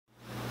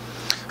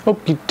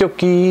Okie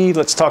dokie,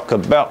 let's talk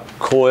about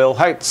coil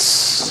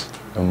heights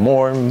and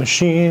more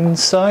machine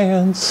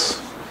science.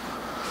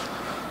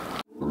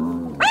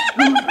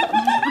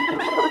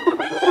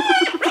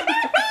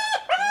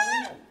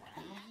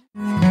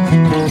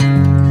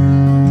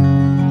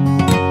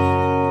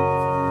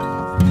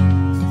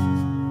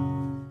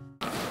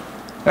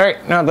 All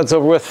right, now that's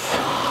over with.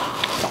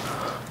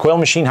 Coil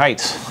machine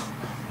height.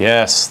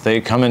 Yes,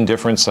 they come in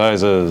different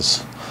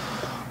sizes.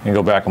 You can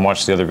go back and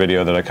watch the other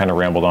video that I kind of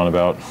rambled on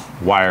about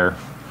wire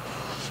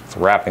for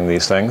wrapping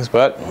these things,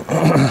 but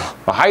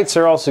the heights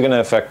are also going to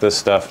affect this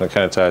stuff, and it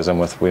kind of ties in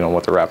with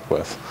what they're wrapped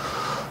with.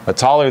 The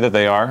taller that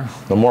they are,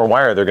 the more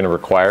wire they're going to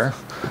require,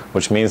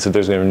 which means that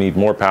there's going to need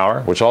more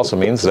power, which also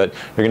means that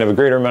you're going to have a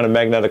greater amount of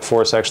magnetic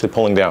force actually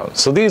pulling down.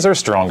 So these are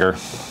stronger,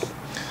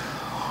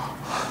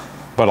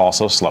 but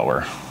also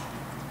slower.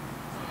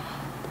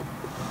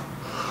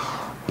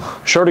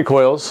 Shorter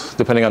coils,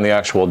 depending on the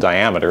actual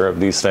diameter of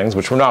these things,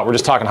 which we're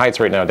just talking heights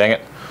right now, dang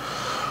it.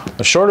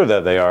 The shorter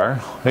that they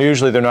are,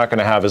 usually they're not going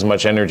to have as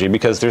much energy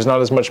because there's not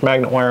as much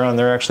magnet wire on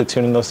there actually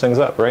tuning those things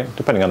up, right?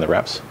 Depending on the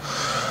wraps.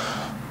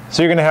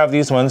 So you're going to have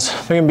these ones,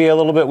 they're going to be a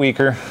little bit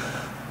weaker,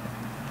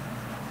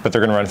 but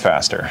they're going to run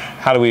faster.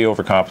 How do we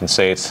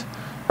overcompensate?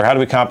 Or how do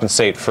we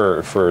compensate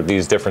for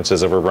these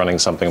differences if we're running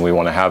something we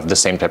want to have the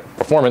same type of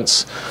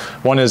performance?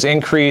 One is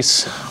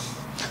increase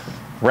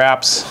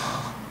wraps,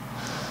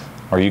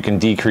 or you can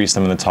decrease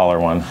them in the taller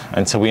one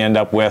until we end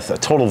up with a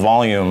total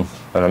volume,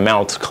 an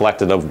amount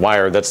collected of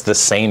wire that's the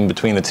same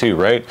between the two,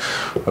 right?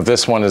 If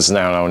this one is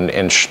now an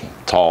inch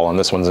tall and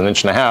this one's an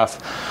inch and a half,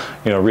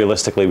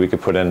 realistically we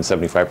could put in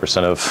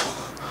 75%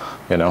 of,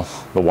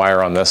 the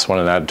wire on this one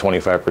and add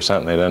 25%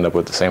 and they'd end up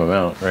with the same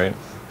amount, right?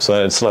 So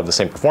then it'd still have the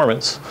same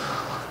performance.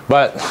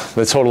 But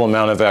the total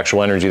amount of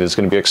actual energy that's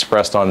going to be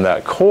expressed on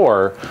that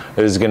core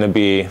is going to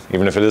be,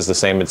 even if it is the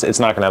same, it's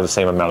not going to have the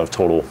same amount of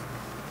total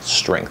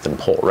strength and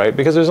pull, right?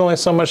 Because there's only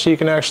so much that you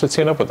can actually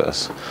tune up with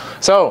this.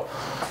 So,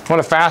 you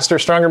want a faster,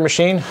 stronger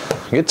machine?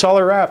 Get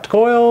taller wrapped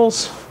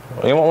coils.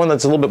 You want one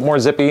that's a little bit more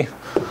zippy?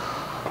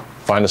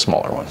 Find a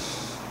smaller one.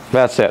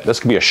 That's it.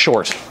 This could be a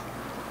short.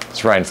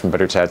 It's Ryan from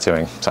Better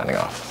Tattooing, signing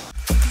off.